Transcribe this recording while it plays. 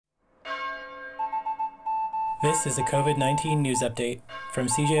This is a COVID-19 news update from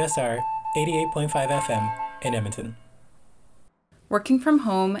CJSR 88.5 FM in Edmonton. Working from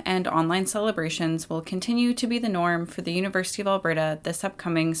home and online celebrations will continue to be the norm for the University of Alberta this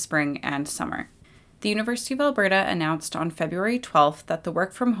upcoming spring and summer. The University of Alberta announced on February 12th that the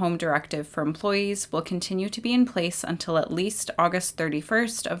work from home directive for employees will continue to be in place until at least August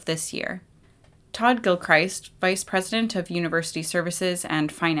 31st of this year. Todd Gilchrist, Vice President of University Services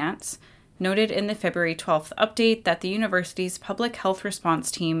and Finance, noted in the February 12th update that the university's public health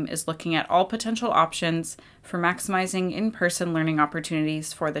response team is looking at all potential options for maximizing in-person learning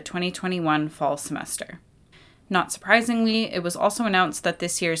opportunities for the 2021 fall semester. Not surprisingly, it was also announced that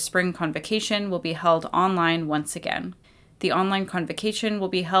this year's spring convocation will be held online once again. The online convocation will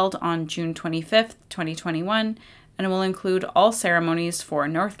be held on June 25th, 2021, and will include all ceremonies for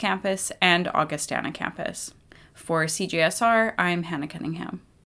North Campus and Augustana Campus. For CJSR, I'm Hannah Cunningham.